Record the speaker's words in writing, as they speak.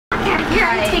Here,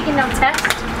 I'm taking no text.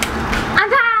 I'm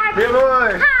back! Hey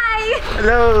boy! Hi!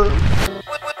 Hello!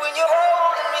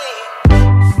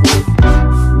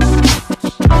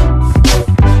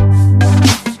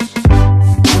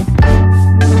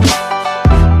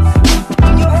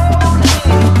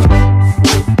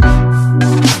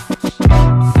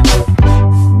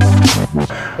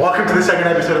 Welcome to the second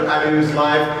episode of Abbey News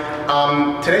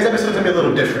Live. Today's episode is going to be a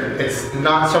little different. It's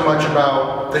not so much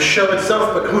about the show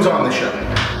itself, but who's on the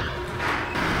show.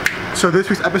 So this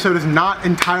week's episode is not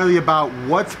entirely about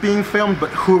what's being filmed, but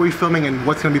who are we filming and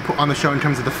what's going to be put on the show in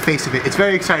terms of the face of it. It's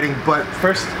very exciting, but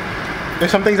first,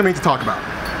 there's some things I need to talk about.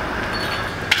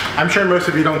 I'm sure most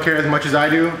of you don't care as much as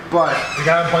I do, but we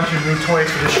got a bunch of new toys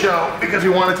for the show because we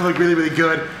want it to look really, really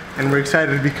good, and we're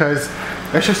excited because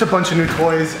there's just a bunch of new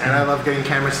toys, and I love getting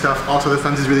camera stuff. Also, this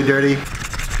lens is really dirty.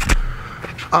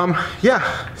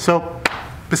 Yeah, so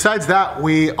besides that,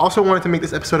 we also wanted to make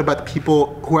this episode about the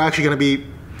people who are actually going to be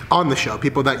on the show,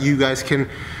 people that you guys can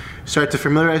start to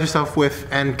familiarize yourself with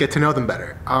and get to know them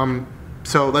better.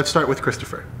 So let's start with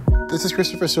Christopher. This is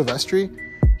Christopher Silvestri.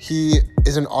 He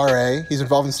is an RA, he's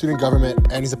involved in student government,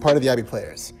 and he's a part of the Abbey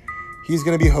Players. He's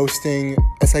going to be hosting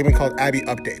a segment called Abbey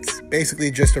Updates.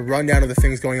 Basically just a rundown of the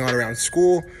things going on around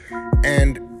school,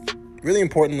 and really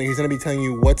importantly, he's going to be telling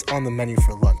you what's on the menu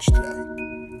for lunch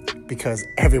today, because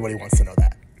everybody wants to know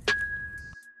that.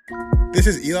 This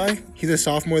is Eli. He's a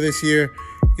sophomore this year.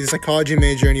 He's a psychology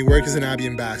major, and he works as an Abbey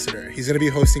ambassador. He's going to be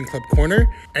hosting Club Corner.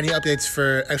 Any updates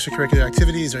for extracurricular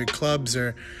activities or clubs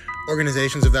or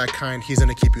organizations of that kind, he's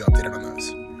going to keep you updated on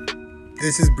those.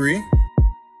 This is Bree.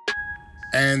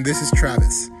 And this is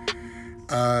Travis.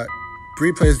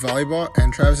 Bree plays volleyball,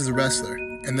 and Travis is a wrestler.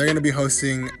 And they're going to be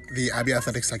hosting the Abbey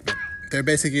Athletics segment. They're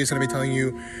basically just going to be telling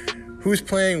you who's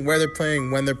playing, where they're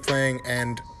playing, when they're playing,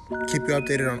 and keep you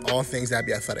updated on all things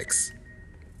Abbey Athletics.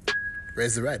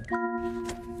 Raise the red.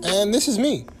 And this is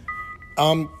me.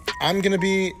 I'm going to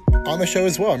be on the show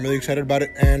as well. I'm really excited about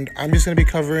it. And I'm just going to be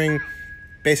covering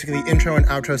basically intro and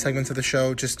outro segments of the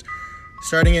show, just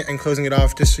starting it and closing it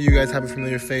off, just so you guys have a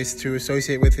familiar face to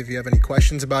associate with. If you have any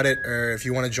questions about it, or if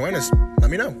you want to join us, let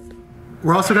me know.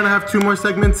 We're also going to have 2 more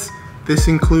segments. This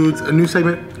includes a new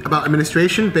segment about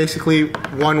administration, basically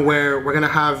one where we're going to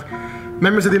have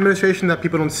members of the administration that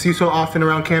people don't see so often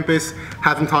around campus,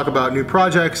 have them talk about new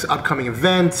projects, upcoming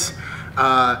events,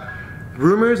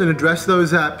 rumors, and address those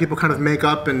that people kind of make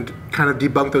up and kind of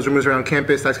debunk those rumors around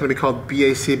campus. That's going to be called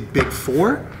BAC Big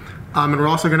 4. And we're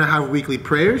also going to have weekly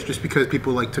prayers, just because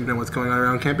people like to know what's going on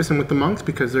around campus and with the monks,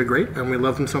 because they're great and we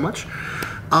love them so much.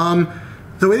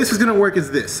 The way this is going to work is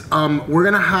this. We're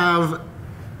going to have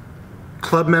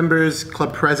club members,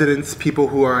 club presidents, people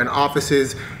who are in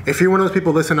offices. If you're one of those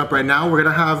people, listen up right now. We're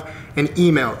going to have an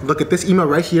email. Look at this email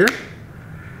right here.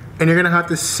 And you're going to have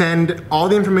to send all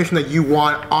the information that you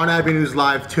want on Abbey News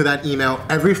Live to that email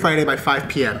every Friday by 5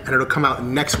 p.m. and it'll come out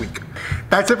next week.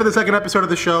 That's it for the second episode of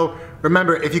the show.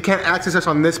 Remember, if you can't access us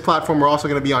on this platform, we're also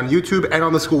going to be on YouTube and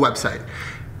on the school website.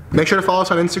 Make sure to follow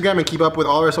us on Instagram and keep up with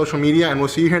all our social media, and we'll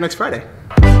see you here next Friday.